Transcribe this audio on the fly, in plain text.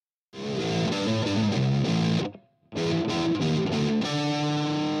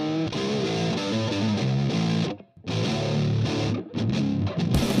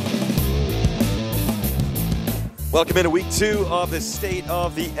Welcome into week 2 of the State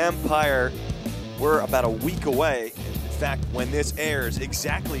of the Empire. We're about a week away. In fact, when this airs,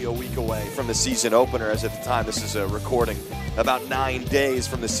 exactly a week away from the season opener, as at the time this is a recording, about 9 days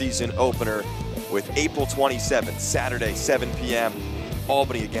from the season opener with April 27th, Saturday, 7 p.m.,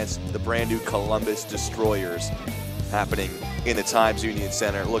 Albany against the brand new Columbus Destroyers, happening in the Times Union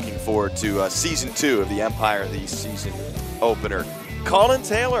Center. Looking forward to season 2 of the Empire, the season opener. Collin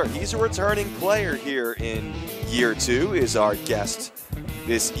Taylor, he's a returning player here in year 2, is our guest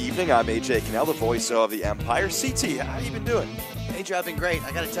this evening. I'm AJ Cannell, the voice of the Empire. CT, how you been doing? AJ, I've been great.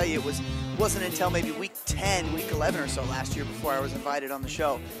 I got to tell you, wasn't until maybe week 10, week 11 or so last year before I was invited on the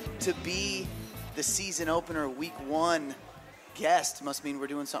show. To be the season opener, week 1 guest must mean we're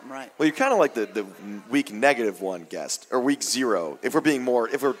doing something right. Well, you're kind of like the week -1 guest, or week 0, if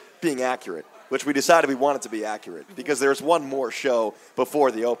we're being accurate. Which we decided we wanted to be accurate because there's one more show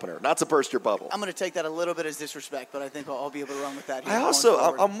before the opener. Not to burst your bubble. I'm going to take that a little bit as disrespect, but I think I'll be able to run with that.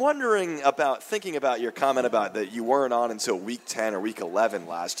 I'm wondering thinking about your comment about that you weren't on until week 10 or week 11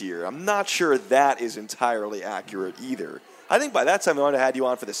 last year. I'm not sure that is entirely accurate either. I think by that time we would have had you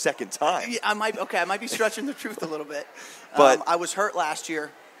on for the second time. Yeah, I might be stretching the truth a little bit. But I was hurt last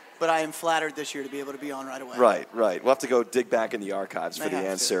year. But I am flattered this year to be able to be on right away. Right. We'll have to go dig back in the archives for the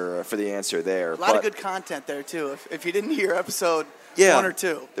answer there. A lot of good content there too. If you didn't hear episode 1 or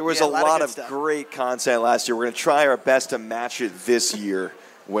 2, there was a lot of great content last year. We're going to try our best to match it this year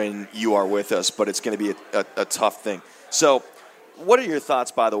when you are with us, but it's going to be a tough thing. So, what are your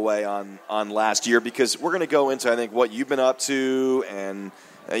thoughts, by the way, on last year? Because we're going to go into, I think, what you've been up to, and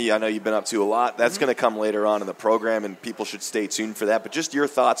I know you've been up to a lot. That's going to come later on in the program, and people should stay tuned for that. But just your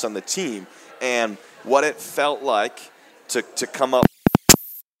thoughts on the team and what it felt like to come up.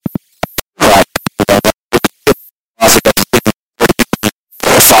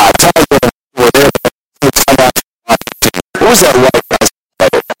 What was that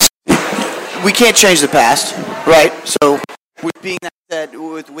like? We can't change the past, right? So with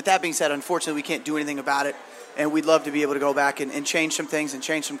that being said, unfortunately, we can't do anything about it. And we'd love to be able to go back and change some things and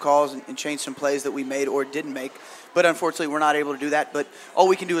change some calls and change some plays that we made or didn't make. But unfortunately, we're not able to do that. But all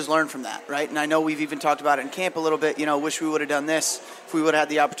we can do is learn from that, right? And I know we've even talked about it in camp a little bit. Wish we would have done this. If we would have had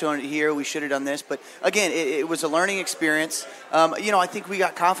the opportunity here, we should have done this. But again, it was a learning experience. I think we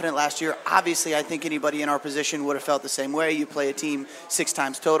got confident last year. Obviously, I think anybody in our position would have felt the same way. You play a team 6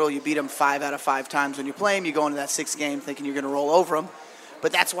 times total. You beat them 5 out of 5 times when you play them. You go into that 6th game thinking you're going to roll over them.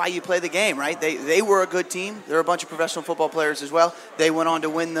 But that's why you play the game, right? They were a good team. They're a bunch of professional football players as well. They went on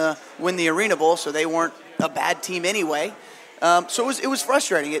to win the Arena Bowl, so they weren't a bad team anyway. So it was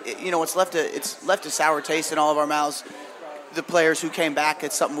frustrating. It's left a sour taste in all of our mouths. The players who came back,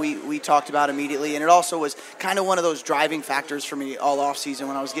 it's something we talked about immediately. And it also was kind of one of those driving factors for me all off season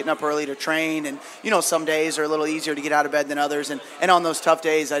when I was getting up early to train. And, some days are a little easier to get out of bed than others. And on those tough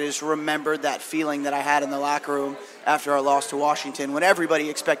days, I just remembered that feeling that I had in the locker room after our loss to Washington when everybody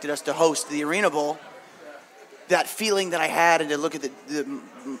expected us to host the Arena Bowl. That feeling that I had, and to look at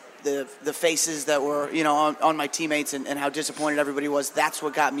the faces that were, on my teammates and how disappointed everybody was, that's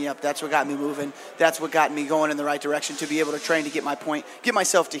what got me up. That's what got me moving. That's what got me going in the right direction to be able to train to get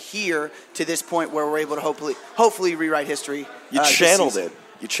myself to here, to this point where we're able to hopefully rewrite history. You channeled it.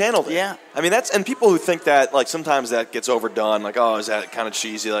 Yeah. I mean, and people who think that, like, sometimes that gets overdone, like, oh, is that kind of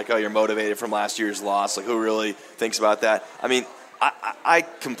cheesy? Like, oh, you're motivated from last year's loss. Like, who really thinks about that? I mean, I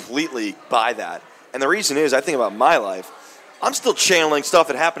completely buy that. And the reason is, I think about my life. I'm still channeling stuff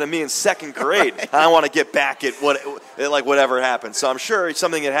that happened to me in 2nd grade. Right. I want to get back at whatever happened. So I'm sure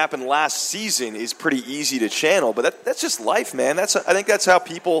something that happened last season is pretty easy to channel. But that's just life, man. I think that's how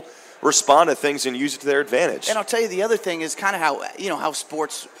people respond to things and use it to their advantage. And I'll tell you, the other thing is kind of how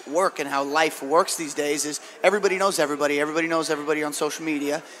sports work and how life works these days is everybody knows everybody. Everybody knows everybody on social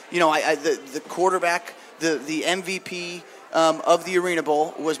media. The quarterback, the MVP of the Arena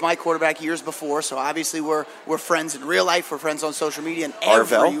Bowl was my quarterback years before, so obviously we're friends in real life, we're friends on social media, and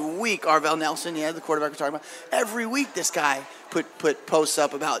every week, Arvell Nelson, the quarterback we're talking about, every week this guy put posts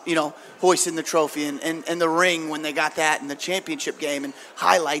up about, hoisting the trophy and the ring when they got that, and the championship game, and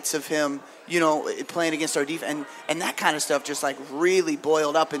highlights of him, playing against our defense, and that kind of stuff just like really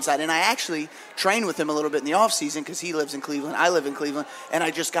boiled up inside. And I actually trained with him a little bit in the off season because he lives in Cleveland, I live in Cleveland, and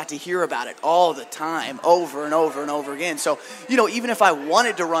I just got to hear about it all the time, over and over and over again. So, even if I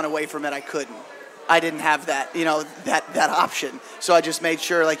wanted to run away from it, I couldn't. I didn't have that, that option. So I just made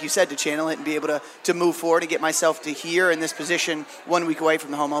sure, like you said, to channel it and be able to move forward and get myself to here in this position 1 week away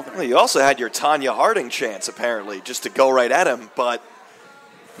from the home opener. Well, you also had your Tanya Harding chance, apparently, just to go right at him, but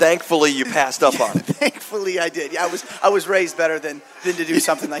Thankfully, you passed up on it. Thankfully, I did. Yeah, I was raised better than to do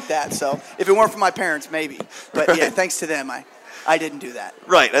something like that. So if it weren't for my parents, maybe. But yeah, thanks to them, I didn't do that.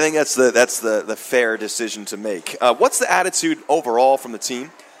 Right. I think that's the fair decision to make. What's the attitude overall from the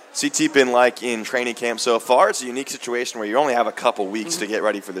team? CT been like in training camp so far? It's a unique situation where you only have a couple weeks to get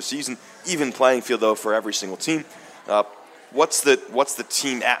ready for the season. Even playing field, though, for every single team. What's the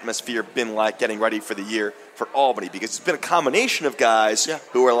team atmosphere been like getting ready for the year for Albany? Because it's been a combination of guys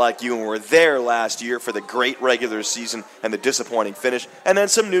who are like you and were there last year for the great regular season and the disappointing finish, and then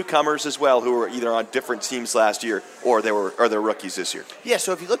some newcomers as well who were either on different teams last year or they're rookies this year. Yeah,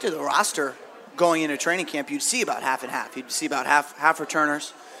 so if you looked at the roster going into training camp, you'd see about half and half. You'd see about half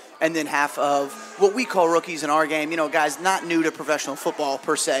returners, and then half of what we call rookies in our game. You know, guys not new to professional football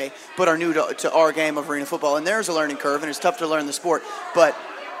per se, but are new to our game of arena football. And there's a learning curve, and it's tough to learn the sport. But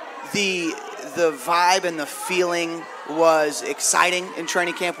the vibe and the feeling was exciting in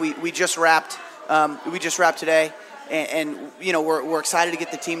training camp. We just wrapped today, and you know we're excited to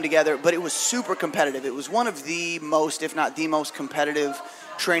get the team together. But it was super competitive. It was one of the most, if not the most competitive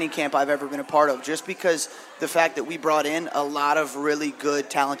training camp I've ever been a part of, just because the fact that we brought in a lot of really good,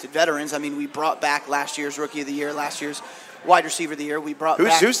 talented veterans. I mean, we brought back last year's Rookie of the Year, last year's Wide Receiver of the Year. We brought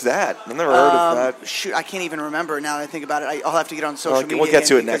who's that? I've never heard of that. Shoot, I can't even remember now that I think about it. I'll have to get on social media. We'll get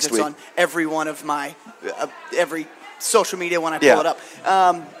to it next week. It's on every one of my every social media when I pull it up.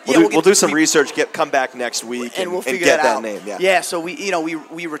 We'll do some research. Come back next week and we'll figure get that out. Name. Yeah. So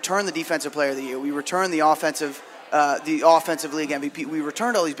we returned the Defensive Player of the Year. We returned the offensive league MVP. We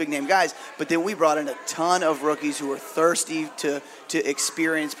returned all these big name guys, but then we brought in a ton of rookies who were thirsty to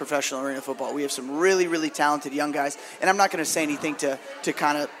experience professional arena football. We have some really, really talented young guys, and I'm not going to say anything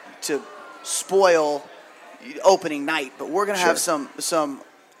to spoil opening night, but we're going to have some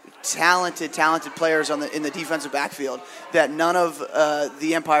talented players in the defensive backfield that none of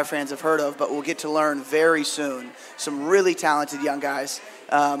the Empire fans have heard of, but we'll get to learn very soon. Some really talented young guys.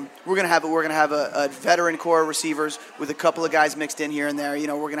 We're gonna have a veteran core of receivers with a couple of guys mixed in here and there. You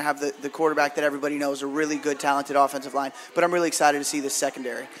know, we're gonna have the quarterback that everybody knows, a really good, talented offensive line. But I'm really excited to see this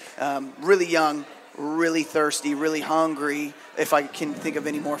secondary. Really young, really thirsty, really hungry. If I can think of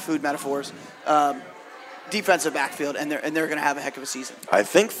any more food metaphors. Defensive backfield, and they're going to have a heck of a season. I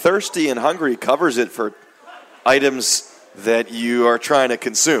think thirsty and hungry covers it for items that you are trying to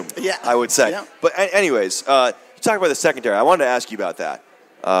consume. Yeah, I would say. Yeah. But anyways, you talk about the secondary. I wanted to ask you about that.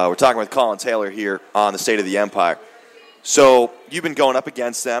 We're talking with Collin Taylor here on the State of the Empire. So you've been going up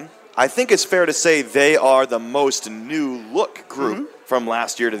against them. I think it's fair to say they are the most new look group from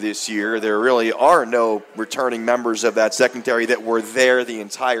last year to this year. There really are no returning members of that secondary that were there the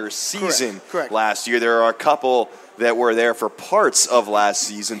entire season Correct. Last year. There are a couple that were there for parts of last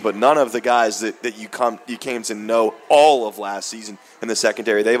season, but none of the guys that you came to know all of last season in the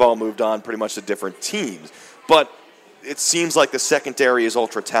secondary. They've all moved on pretty much to different teams. But it seems like the secondary is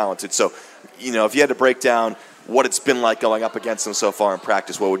ultra talented. So, you know, if you had to break down what it's been like going up against them so far in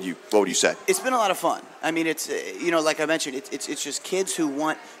practice, what would you say? It's been a lot of fun. I mean, it's like I mentioned, it's just kids who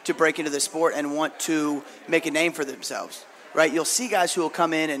want to break into the sport and want to make a name for themselves, right? You'll see guys who will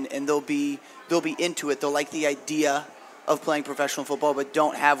come in and they'll be into it. They'll like the idea of playing professional football, but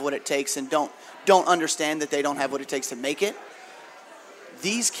don't have what it takes and don't understand that they don't have what it takes to make it.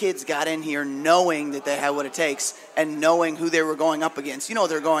 These kids got in here knowing that they had what it takes and knowing who they were going up against. You know,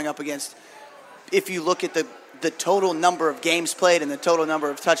 they're going up against, if you look at the total number of games played and the total number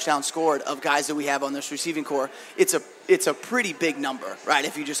of touchdowns scored of guys that we have on this receiving core, it's a pretty big number, right?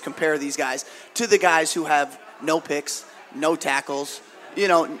 If you just compare these guys to the guys who have no picks, no tackles,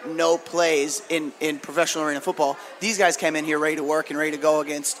 no plays in professional arena football. These guys came in here ready to work and ready to go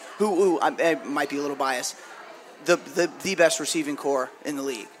against who I might be a little biased, the best receiving core in the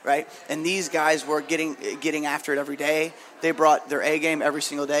league, right? And these guys were getting after it every day. They brought their A game every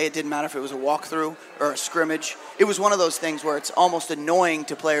single day. It didn't matter if it was a walkthrough or a scrimmage. It was one of those things where it's almost annoying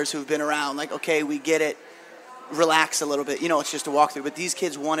to players who've been around. Like, okay, we get it. Relax a little bit. It's just a walkthrough. But these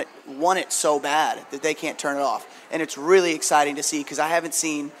kids want it so bad that they can't turn it off. And it's really exciting to see because I haven't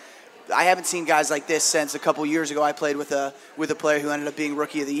seen guys like this since a couple years ago. I played with a player who ended up being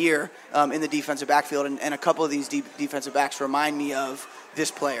Rookie of the Year in the defensive backfield, and a couple of these defensive backs remind me of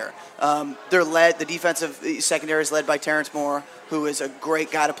this player. The defensive secondary is led by Terrence Moore, who is a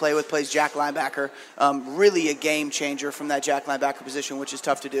great guy to play with, plays jack linebacker, really a game changer from that jack linebacker position, which is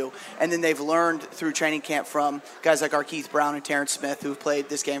tough to do. And then they've learned through training camp from guys like Keith Brown and Terrence Smith, who've played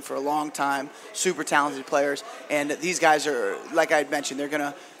this game for a long time, super talented players. And these guys are, like I had mentioned, they're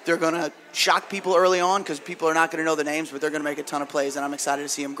gonna shock people early on because people are not going to know the names, but they're going to make a ton of plays, and I'm excited to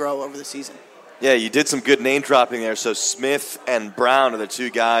see them grow over the season. Yeah, you did some good name dropping there. So Smith and Brown are the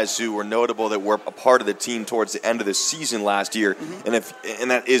two guys who were notable that were a part of the team towards the end of the season last year, and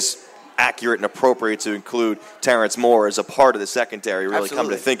that is accurate and appropriate to include Terrence Moore as a part of the secondary. Really, Absolutely. come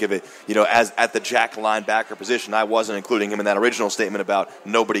to think of it, as at the jack linebacker position, I wasn't including him in that original statement about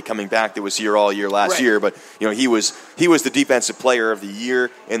nobody coming back that was here all year last year. But he was the defensive player of the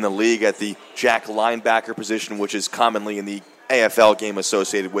year in the league at the jack linebacker position, which is commonly in the AFL game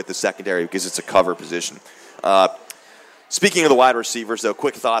associated with the secondary because it's a cover position. Speaking of the wide receivers, though,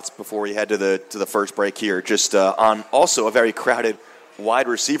 quick thoughts before we head to the first break here. Just on also a very crowded wide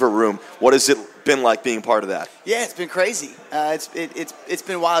receiver room. What has it been like being part of that? Yeah, it's been crazy. It's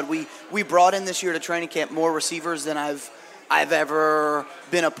been wild. We brought in this year to training camp more receivers than I've ever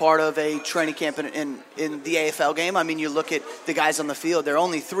been a part of a training camp in the AFL game. I mean, you look at the guys on the field. There are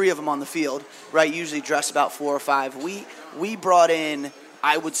only 3 of them on the field, right? Usually dress about 4 or 5. We brought in,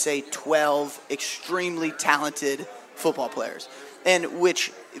 I would say, 12 extremely talented football players, and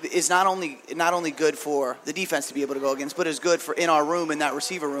which is not only good for the defense to be able to go against, but is good for in our room, in that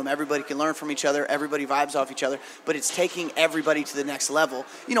receiver room. Everybody can learn from each other. Everybody vibes off each other, but it's taking everybody to the next level.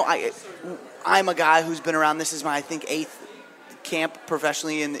 I'm a guy who's been around. This is my, I think, 8th camp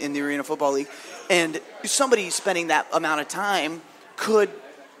professionally in the Arena Football League, and somebody spending that amount of time could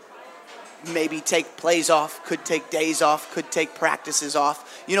maybe take plays off, could take days off, could take practices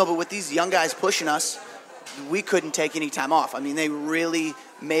off, but with these young guys pushing us, we couldn't take any time off. I mean, they really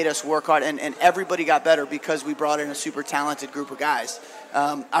made us work hard, and everybody got better because we brought in a super talented group of guys.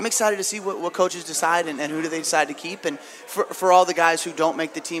 I'm excited to see what coaches decide and who do they decide to keep. And for all the guys who don't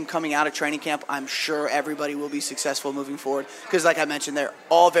make the team coming out of training camp, I'm sure everybody will be successful moving forward because, like I mentioned, they're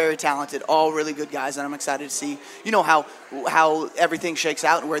all very talented, all really good guys, and I'm excited to see, how everything shakes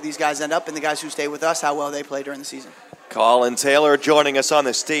out and where these guys end up, and the guys who stay with us, how well they play during the season. Collin Taylor joining us on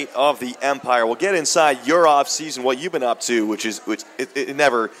the State of the Empire. We'll get inside your off-season, what you've been up to, which it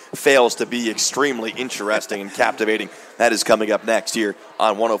never fails to be extremely interesting and captivating. That is coming up next here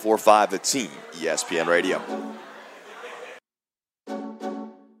on 104.5 The Team, ESPN Radio.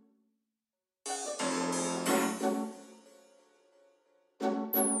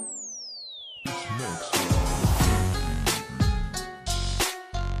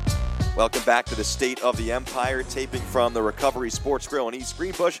 Welcome back to the State of the Empire, taping from the Recovery Sports Grill in East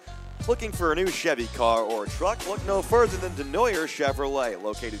Greenbush. Looking for a new Chevy car or truck? Look no further than Denoyer Chevrolet,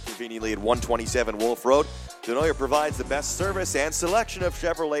 located conveniently at 127 Wolf Road. Denoyer provides the best service and selection of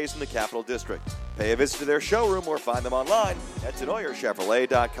Chevrolets in the Capital District. Pay a visit to their showroom or find them online at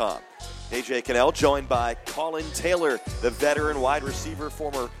DenoyerChevrolet.com. AJ Cannell joined by Collin Taylor, the veteran wide receiver,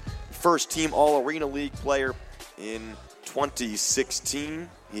 former first-team All-Arena League player in 2016.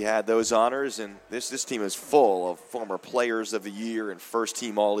 He had those honors, and this team is full of former players of the year and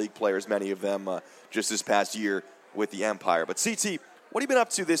first-team All-League players, many of them just this past year with the Empire. But, CT, what have you been up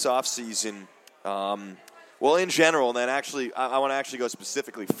to this offseason? Well, in general, and then actually, I want to actually go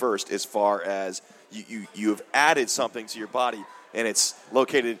specifically first as far as you have added something to your body, and it's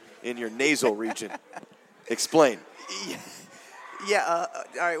located in your nasal region. Explain. Yeah. All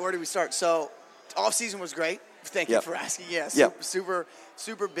right, where do we start? So, off-season was great. Thank you for asking. Yes,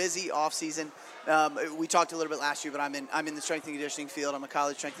 super busy off season. We talked a little bit last year, but I'm in the strength and conditioning field. I'm a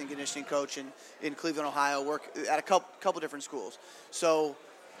college strength and conditioning coach in Cleveland, Ohio. Work at a couple different schools. So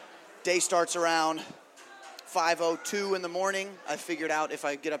day starts around 5:02 in the morning. I figured out if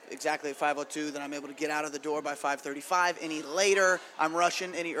I get up exactly at 5:02, then I'm able to get out of the door by 5:35. Any later, I'm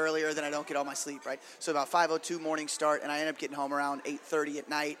rushing. Any earlier, then I don't get all my sleep, right? So about 5:02 morning start, and I end up getting home around 8:30 at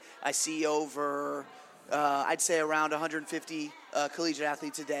night. I see over I'd say around 150 collegiate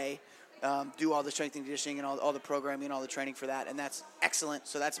athletes a day, do all the strength and conditioning and all the programming and all the training for that, and that's excellent.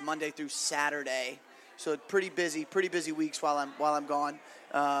 So that's Monday through Saturday. So pretty busy weeks while I'm gone.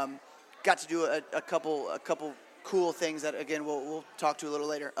 Got to do a couple cool things that, again, we'll talk to a little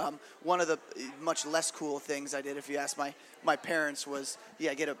later. One of the much less cool things I did, if you ask my parents, was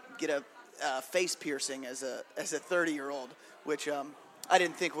get a face piercing as a 30-year-old, which I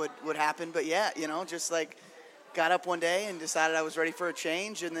didn't think would happen, but just like got up one day and decided I was ready for a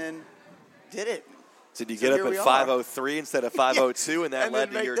change, and then did it. Did you get up at 5:03 instead of 5:02, and that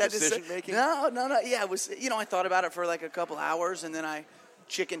led to your decision making? No. Yeah, it was. I thought about it for like a couple hours, and then I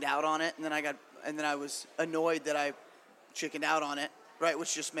chickened out on it, and then I was annoyed that I chickened out on it, right?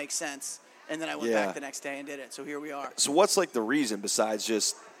 Which just makes sense. And then I went back the next day and did it. So here we are. So what's like the reason besides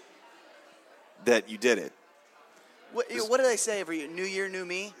just that you did it? What do they say every year? New year, new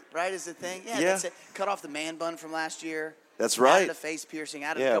me, right? Is the thing? Yeah. That's it. Cut off the man bun from last year. That's right. Added a face piercing,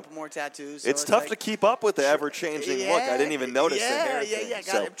 added a couple more tattoos. So it's tough like, to keep up with the ever-changing look. I didn't even notice the hair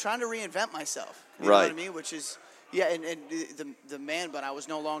thing. I'm trying to reinvent myself. You know what I mean? Which is, and the man bun, I was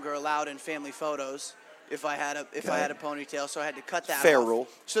no longer allowed in family photos if I had a ponytail, so I had to cut that Fair off. rule.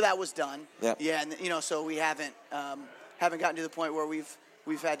 So that was done. Yeah. Yeah, and so we haven't gotten to the point where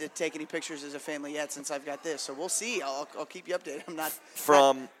we've had to take any pictures as a family yet since I've got this. So we'll see. I'll keep you updated.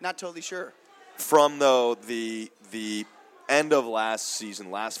 I'm not totally sure. From though the end of last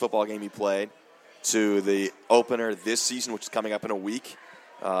season, last football game you played, to the opener this season, which is coming up in a week,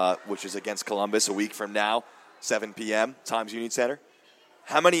 which is against Columbus a week from now, 7 p.m. Times Union Center.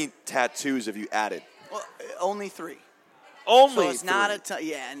 How many tattoos have you added? Well, only 3. Only so it's 3. not a ton.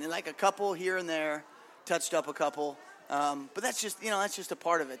 Yeah, and like a couple here and there, touched up a couple. But that's just a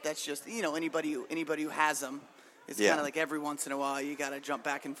part of it. That's just anybody who has them. It's kind of like every once in a while you got to jump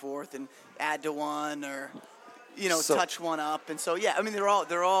back and forth and add to one or touch one up. And so I mean they're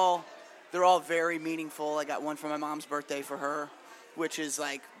all very meaningful. I got one for my mom's birthday for her, which is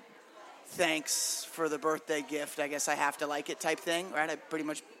like thanks for the birthday gift. I guess I have to like it type thing, right? I pretty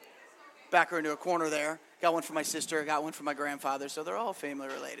much back her into a corner there. Got one for my sister. Got one for my grandfather. So they're all family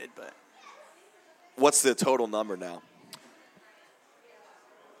related. But what's the total number now?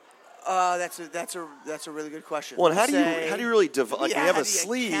 That's a really good question. Well, and how do you really divide? Like, you have a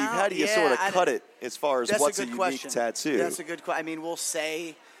sleeve. Count? How do you sort of cut it as far as what's a unique question. tattoo? That's a good question. I mean, we'll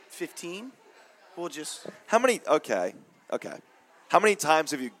say 15. We'll just. How many? Okay. How many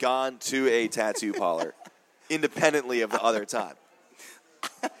times have you gone to a tattoo parlor independently of the other time?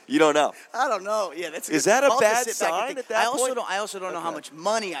 You don't know. I don't know. Yeah, is that a bad sign at that point? I also don't know how much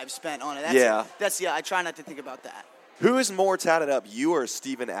money I've spent on it. I try not to think about that. Who is more tatted up, you or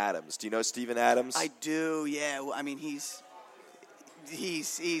Steven Adams? Do you know Steven Adams? I do. Yeah. Well, I mean, he's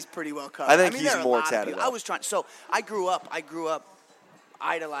pretty well covered. I think he's more tatted up. I grew up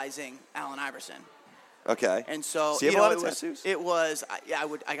idolizing Allen Iverson. Okay. And so you have a lot of tattoos?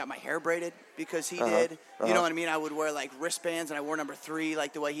 I got my hair braided because he did. You know what I mean? I would wear like wristbands and I wore number 3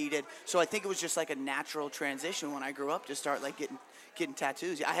 like the way he did. So I think it was just like a natural transition when I grew up to start like getting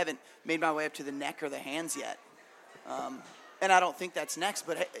tattoos. I haven't made my way up to the neck or the hands yet. And I don't think that's next,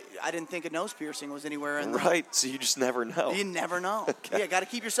 but I didn't think a nose piercing was anywhere in there. Right, so you just never know. You never know. Okay. Yeah, got to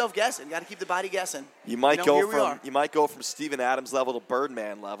keep yourself guessing. Got to keep the body guessing. You might go from Steven Adams level to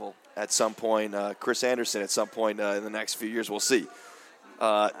Birdman level at some point. Chris Anderson at some point in the next few years. We'll see.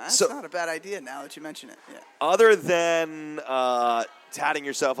 That's not a bad idea now that you mention it. Yeah. Other than tatting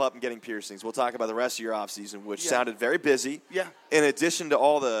yourself up and getting piercings, we'll talk about the rest of your offseason, which sounded very busy. Yeah. In addition to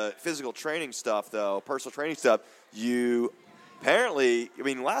all the physical training stuff, though, personal training stuff, you apparently, I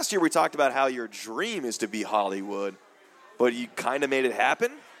mean, last year we talked about how your dream is to be Hollywood, but you kind of made it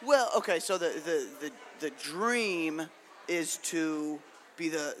happen? Well, okay, so the dream is to be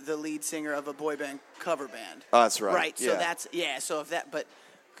the lead singer of a boy band cover band. Oh, that's right. Right, so so if that, but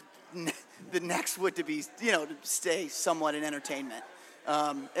the next would to be, to stay somewhat in entertainment.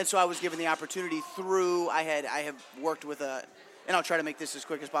 And so I was given the opportunity through, I have worked with and I'll try to make this as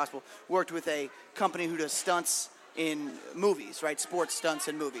quick as possible, worked with a company who does stunts in movies, right? Sports stunts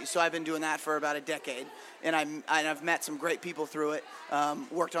in movies. So I've been doing that for about a decade, and I've met some great people through it.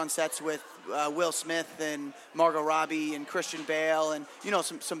 Worked on sets with Will Smith and Margot Robbie and Christian Bale, and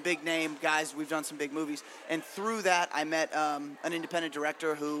some big name guys. We've done some big movies, and through that I met an independent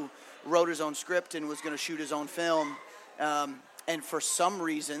director who wrote his own script and was going to shoot his own film, and for some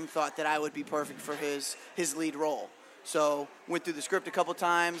reason thought that I would be perfect for his lead role. So went through the script a couple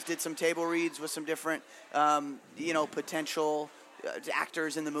times, did some table reads with some different, potential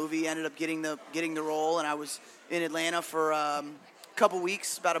actors in the movie. Ended up getting the role, and I was in Atlanta for a couple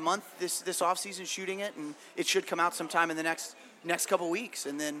weeks, about a month this off season shooting it, and it should come out sometime in the next couple weeks,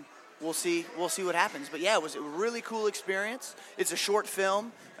 and then we'll see what happens. But yeah, it was a really cool experience. It's a short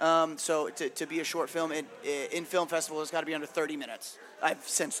film, so to be a short film in film festival, it's got to be under 30 minutes. I've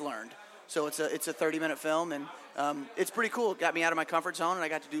since learned. So it's a 30-minute film, and it's pretty cool. It got me out of my comfort zone, and I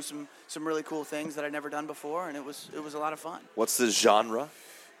got to do some really cool things that I'd never done before, and it was a lot of fun. What's the genre of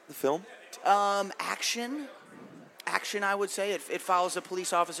the film? Action, I would say. It follows a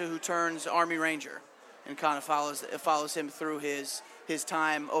police officer who turns Army Ranger, and kind of follows him through his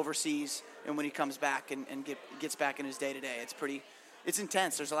time overseas, and when he comes back and gets back in his day-to-day. It's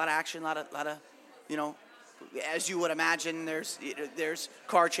intense. There's a lot of action, a lot of as you would imagine, there's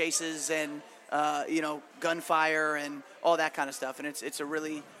car chases and gunfire and all that kind of stuff, and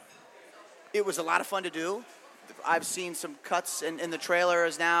it was a lot of fun to do. I've seen some cuts, and the trailer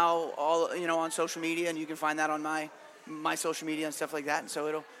is now all on social media, and you can find that on my social media and stuff like that. And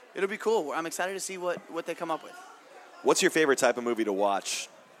so it'll be cool. I'm excited to see what they come up with. What's your favorite type of movie to watch?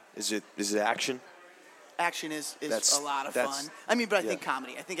 Is it action? Action is a lot of fun. I mean, but I think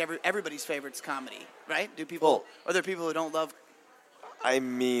comedy. I think everybody's favorite is comedy, right? Are there people who don't love? I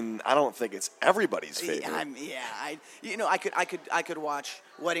mean, I don't think it's everybody's favorite. I could watch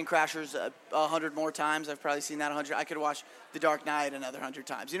Wedding Crashers 100 more times. I've probably seen that 100. I could watch The Dark Knight another 100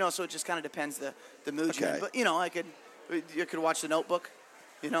 times. So it just kind of depends the mood you're in. But I could watch The Notebook.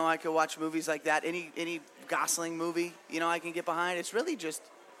 I could watch movies like that. Any Gosling movie, I can get behind. It's really just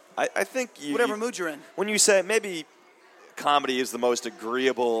I think whatever mood you're in. When you say maybe comedy is the most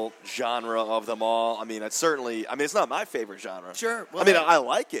agreeable genre of them all, I mean, it's not my favorite genre. Sure. Well, I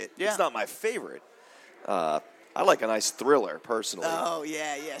like it. Yeah. It's not my favorite. I like a nice thriller, personally. Oh,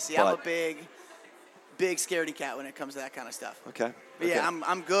 yeah. See, I'm a big scaredy cat when it comes to that kind of stuff. Okay. But yeah,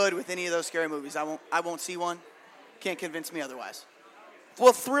 I'm good with any of those scary movies. I won't see one. Can't convince me otherwise.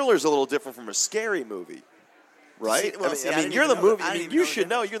 Well, thriller's a little different from a scary movie. Right? You're the movie. You should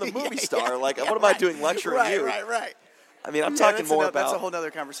know. You're the movie star. What am I doing lecturing you? Right. I mean, I'm talking more about... That's a whole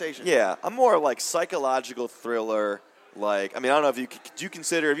other conversation. Yeah, I'm more like psychological thriller. I don't know if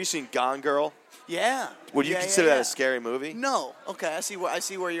have you seen Gone Girl? Yeah. Would you consider that a scary movie? No. Okay, I see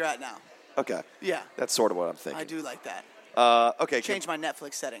where you're at now. Okay. Yeah. That's sort of what I'm thinking. I do like that. Okay. Change my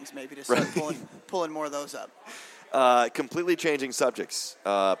Netflix settings maybe to start pulling more of those up. Completely changing subjects.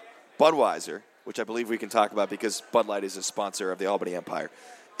 Budweiser, which I believe we can talk about because Bud Light is a sponsor of the Albany Empire,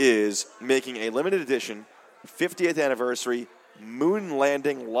 is making a limited edition 50th anniversary moon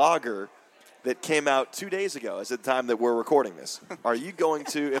landing lager that came out 2 days ago as at the time that we're recording this. Are you going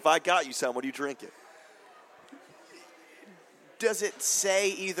to, if I got you some, would you drink it? Does it say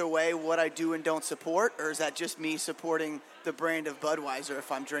either way what I do and don't support, or is that just me supporting the brand of Budweiser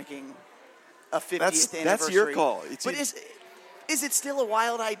if I'm drinking a 50th anniversary? That's your call. But is it still a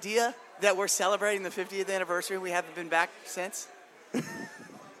wild idea that we're celebrating the 50th anniversary and we haven't been back since?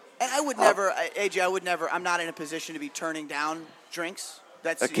 And I would never, AJ, I'm not in a position to be turning down drinks.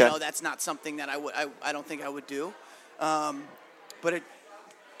 That's, that's not something that I don't think I would do. But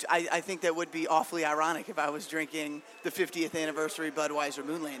I think that would be awfully ironic if I was drinking the 50th anniversary Budweiser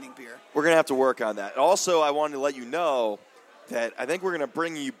moon landing beer. We're going to have to work on that. Also, I wanted to let you know that I think we're going to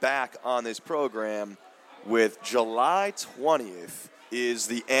bring you back on this program with July 20th is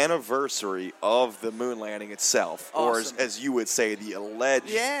the anniversary of the moon landing itself, awesome. Or as you would say, the alleged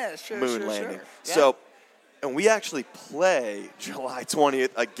moon landing. Sure. Yeah. So, and we actually play July 20th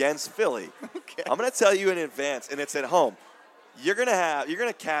against Philly. Okay. I'm going to tell you in advance, and it's at home. You're going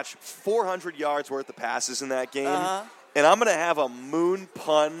to catch 400 yards worth of passes in that game. And I'm going to have a moon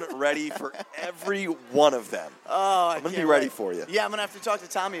pun ready for every one of them. Oh, I'm going to be ready for you. Yeah, I'm going to have to talk to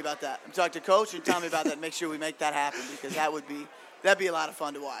Tommy about that. I'm talking to Coach and Tommy about that and make sure we make that happen because that'd be a lot of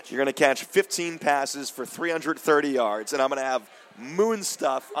fun to watch. You're going to catch 15 passes for 330 yards, and I'm going to have moon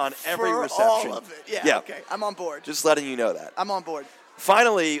stuff on every reception. All of it. Yeah, okay. I'm on board. Just letting you know that. I'm on board.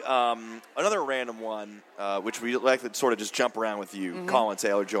 Finally, another random one, which we like to sort of just jump around with you, Collin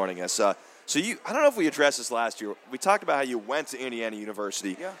Taylor joining us. So I don't know if we addressed this last year. We talked about how you went to Indiana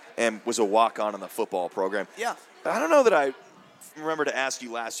University and was a walk-on in the football program. Yeah. But I don't know that I remember to ask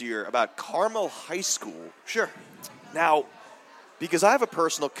you last year about Carmel High School. Sure. Now, because I have a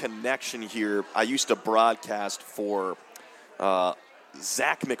personal connection here, I used to broadcast for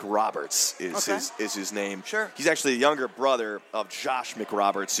Zach McRoberts is his name. Sure. He's actually the younger brother of Josh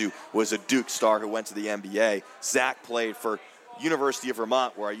McRoberts, who was a Duke star who went to the NBA. Zach played for University of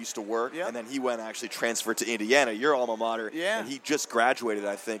Vermont, where I used to work, and then he actually transferred to Indiana, your alma mater, and he just graduated,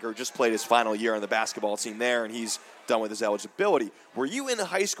 I think, or just played his final year on the basketball team there, and he's done with his eligibility. Were you in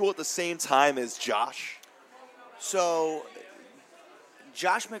high school at the same time as Josh? So,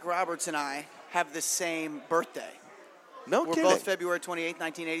 Josh McRoberts and I have the same birthday. No We're kidding. both February 28th,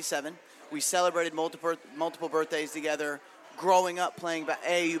 1987. We celebrated multiple birthdays together growing up playing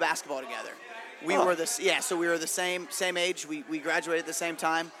AAU basketball together. We were so we were the same age. We graduated at the same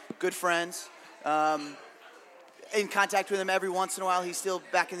time. Good friends. In contact with him every once in a while. He's still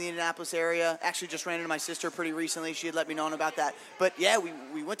back in the Indianapolis area. Actually just ran into my sister pretty recently. She had let me know about that. But yeah,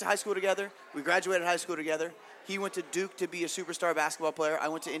 we went to high school together. We graduated high school together. He went to Duke to be a superstar basketball player. I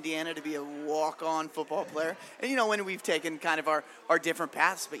went to Indiana to be a walk-on football player. And, when we've taken kind of our different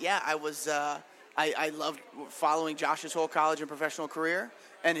paths. But, yeah, I was I loved following Josh's whole college and professional career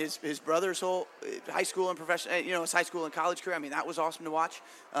and his brother's whole high school and professional, his high school and college career. I mean, that was awesome to watch.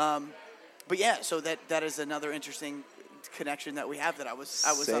 But, yeah, so that is another interesting connection that we have that I was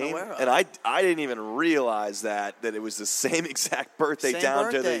unaware of. And I didn't even realize that it was the same exact birthday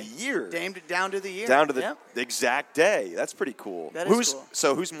to the year. Down to the year. Down to the exact day. That's pretty cool. That is cool.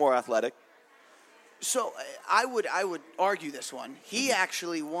 So who's more athletic? So I would argue this one. He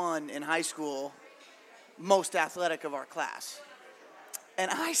actually won in high school most athletic of our class. And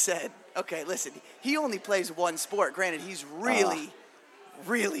I said, okay, listen, he only plays one sport. Granted, he's really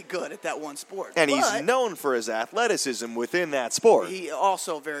good at that one sport. And he's known for his athleticism within that sport. He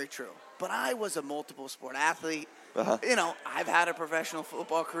also very true. But I was a multiple sport athlete. You know, I've had a professional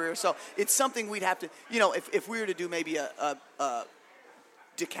football career. So it's something we'd have to, you know, if we were to do maybe a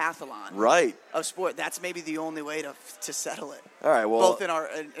decathlon of sport, that's maybe the only way to settle it. All right, well. Both in our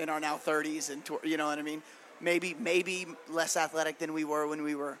now 30s and, you know what I mean? Maybe less athletic than we were when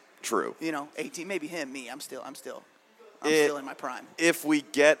we were, true. You know, 18. Maybe him, me. I'm still in my prime. If we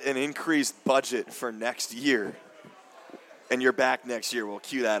get an increased budget for next year, and you're back next year, we'll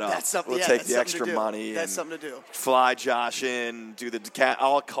cue that up. We'll take the extra money. That's something to do. Fly Josh in, do the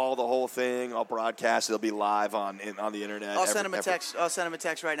I'll call the whole thing. I'll broadcast. It'll be live on the internet. I'll send him a text. I'll send him a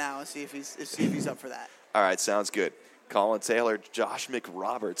text right now and see if he's up for that. All right, sounds good. Collin Taylor, Josh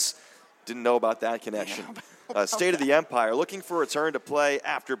McRoberts. Didn't know about that connection. State of the Empire, looking for a return to play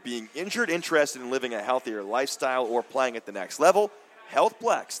after being injured, interested in living a healthier lifestyle or playing at the next level.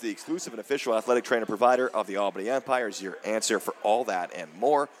 HealthPlex, the exclusive and official athletic trainer provider of the Albany Empire, is your answer for all that and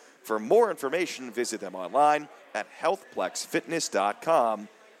more. For more information, visit them online at healthplexfitness.com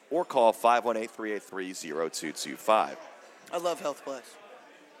or call 518-383-0225. I love HealthPlex.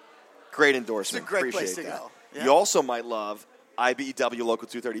 Great endorsement. It's a great Appreciate place to that. go. Yeah. You also might love IBEW Local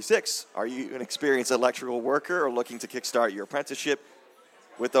 236. Are you an experienced electrical worker or looking to kickstart your apprenticeship?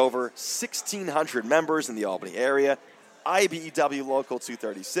 With over 1,600 members in the Albany area, IBEW Local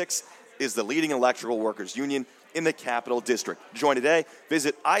 236 is the leading electrical workers union in the Capital District. Join today.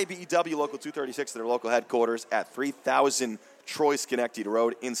 Visit IBEW Local 236 at their local headquarters at 3000 Troy Schenectady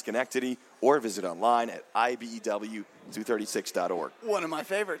Road in Schenectady, or visit online at IBEW236.org. One of my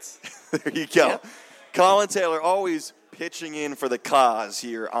favorites. There you go. Yep. Collin Taylor always pitching in for the cause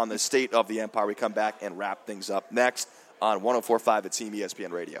here on the State of the Empire. We come back and wrap things up next on 104.5 at Team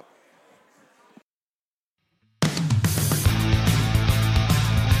ESPN Radio.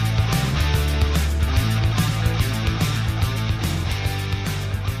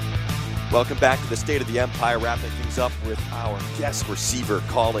 Welcome back to the State of the Empire, wrapping things up with our guest receiver,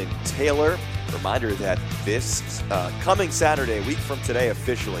 Collin Taylor. Reminder that this coming Saturday, a week from today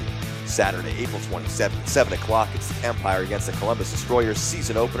officially, Saturday, April 27th, 7 o'clock, it's the Empire against the Columbus Destroyers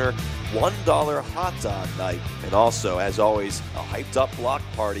season opener, $1 hot dog night, and also, as always, a hyped-up block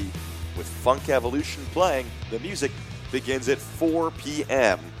party with Funk Evolution playing. The music begins at 4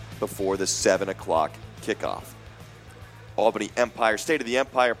 p.m. before the 7 o'clock kickoff. Albany Empire State of the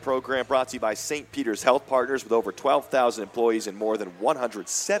Empire program brought to you by St. Peter's Health Partners with over 12,000 employees in more than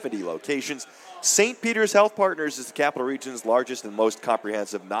 170 locations. St. Peter's Health Partners is the Capital Region's largest and most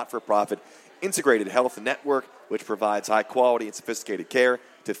comprehensive not-for-profit integrated health network, which provides high-quality and sophisticated care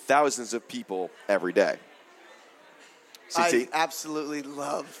to thousands of people every day. CT? I absolutely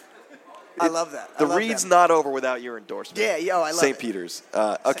love that. The read's not over without your endorsement. Yeah, I love St. it. Peter's.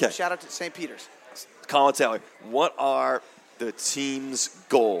 Okay. Shout out to St. Peter's. Collin Taylor, what are the team's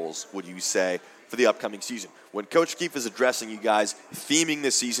goals, would you say, for the upcoming season? When Coach Keefe is addressing you guys, theming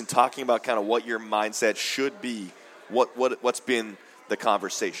this season, talking about kind of what your mindset should be, what's been the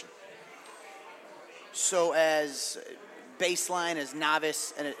conversation? So as baseline, as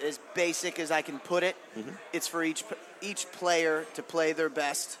novice, and as basic as I can put it, it's for each player to play their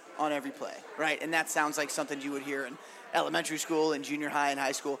best on every play, right? And that sounds like something you would hear in elementary school and junior high and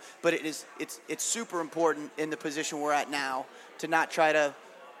high school, but it's super important in the position we're at now to not try to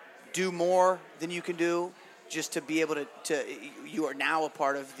do more than you can do, just to be able to you are now a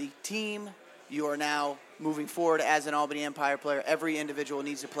part of the team. You are now moving forward as an Albany Empire player. Every individual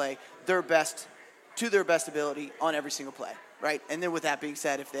needs to play their best to their best ability on every single play, right? And then with that being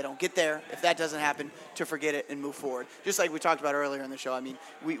said, if they don't get there, if that doesn't happen, to forget it and move forward. Just like we talked about earlier in the show, I mean,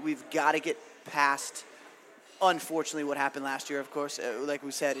 we've got to get past, unfortunately, what happened last year, of course. Like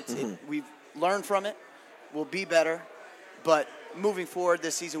we said, we've learned from it. We'll be better. But moving forward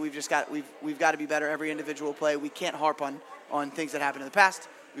this season, we've got to be better every individual play. We can't harp on things that happened in the past.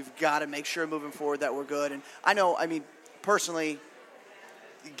 We've got to make sure moving forward that we're good. And I know, I mean, personally,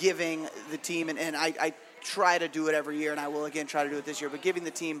 giving the team, and I try to do it every year, and I will again try to do it this year, but giving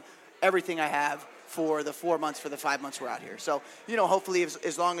the team everything I have for the 4 months, for the 5 months we're out here. So, hopefully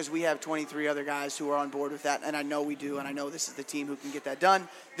as long as we have 23 other guys who are on board with that, and I know we do, and I know this is the team who can get that done,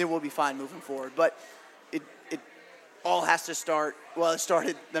 then we'll be fine moving forward. But it all has to start, well, it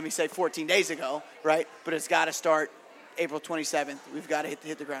started, let me say, 14 days ago, right? But it's got to start April 27th. We've got to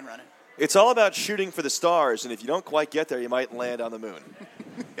hit the ground running. It's all about shooting for the stars, and if you don't quite get there, you might land on the moon.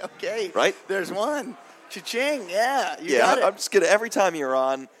 Okay. Right? There's one. Cha-ching. Yeah. You got it. I'm just going to, every time you're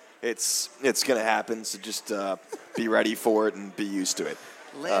on, it's going to happen. So just be ready for it and be used to it.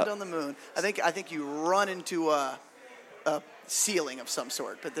 Land on the moon. I think you run into a ceiling of some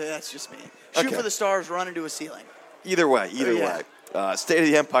sort, but that's just me. Shoot for the stars, run into a ceiling. Either way. State of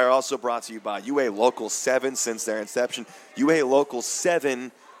the Empire also brought to you by UA Local 7 since their inception. UA Local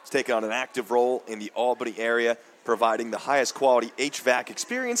 7 has taken on an active role in the Albany area, providing the highest quality HVAC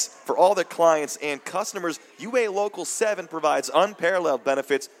experience for all their clients and customers. UA Local 7 provides unparalleled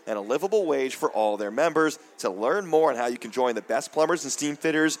benefits and a livable wage for all their members. To learn more on how you can join the best plumbers and steam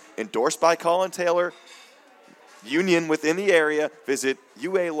fitters endorsed by Collin Taylor, union within the area, visit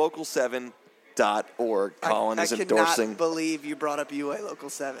ualocal7.org. Collin is endorsing. I cannot believe you brought up UA Local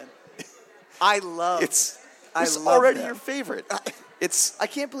 7. I love it's already them. Your favorite. I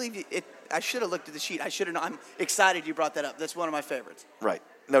can't believe it. I should have looked at the sheet. I should have. I'm excited you brought that up. That's one of my favorites. Right,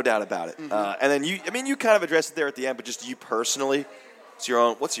 no doubt about it. And then you kind of addressed it there at the end, but just you personally,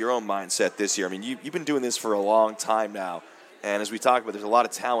 what's your own mindset this year? I mean, you've been doing this for a long time now, and as we talked about, there's a lot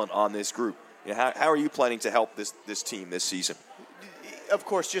of talent on this group. You know, how are you planning to help this team this season? Of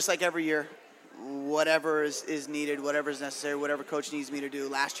course, just like every year, whatever is needed, whatever is necessary, whatever coach needs me to do.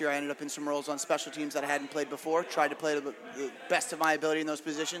 Last year I ended up in some roles on special teams that I hadn't played before, tried to play the best of my ability in those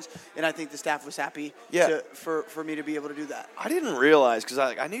positions, and I think the staff was happy for me to be able to do that. I didn't realize, because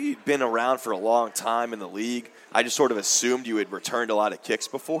I knew you'd been around for a long time in the league. I just sort of assumed you had returned a lot of kicks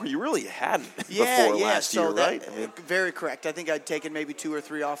before. You really hadn't before last year, right? Very correct. I think I'd taken maybe 2 or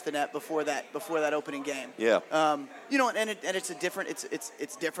 3 off the net before that opening game. Yeah. And it's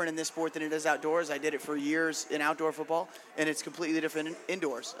it's different in this sport than it is outdoors. I did it for years in outdoor football, and it's completely different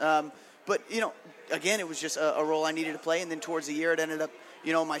indoors. But again, it was just a role I needed to play, and then towards the year, it ended up,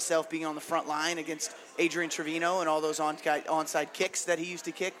 myself being on the front line against Adrian Trevino and all those onside kicks that he used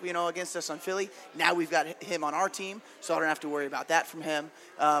to kick, against us on Philly. Now we've got him on our team, so I don't have to worry about that from him.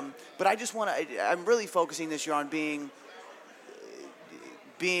 But I just I'm really focusing this year on being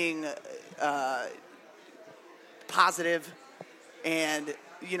positive and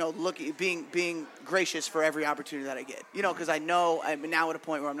being gracious for every opportunity that I get. Because I know I'm now at a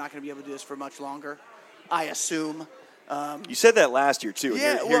point where I'm not going to be able to do this for much longer, I assume. You said that last year, too.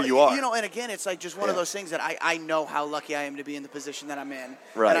 Yeah, here you are. And again, it's like just one of those things that I know how lucky I am to be in the position that I'm in.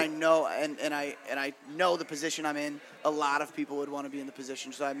 Right. And I know and I know the position I'm in, a lot of people would want to be in the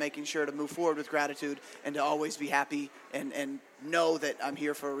position. So I'm making sure to move forward with gratitude and to always be happy and know that I'm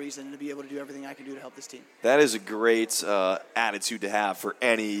here for a reason and to be able to do everything I can do to help this team. That is a great attitude to have for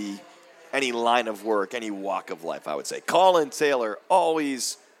any line of work, any walk of life, I would say. Collin Taylor,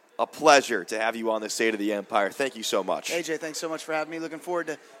 always a pleasure to have you on the State of the Empire. Thank you so much. AJ, thanks so much for having me. Looking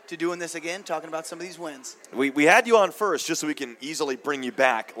forward to doing this again, talking about some of these wins. We had you on first just so we can easily bring you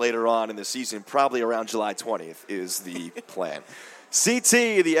back later on in the season. Probably around July 20th is the plan.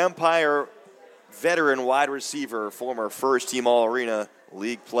 CT, the Empire veteran wide receiver, former first-team All-Arena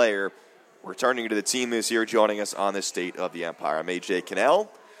League player, returning to the team this year, joining us on the State of the Empire. I'm AJ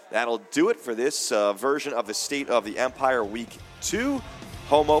Cannell. That'll do it for this version of the State of the Empire Week 2.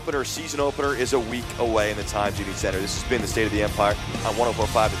 Home opener, season opener is a week away in the Times Union Center. This has been the State of the Empire on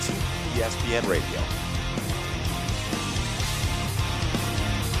 104.5 The Team, ESPN Radio.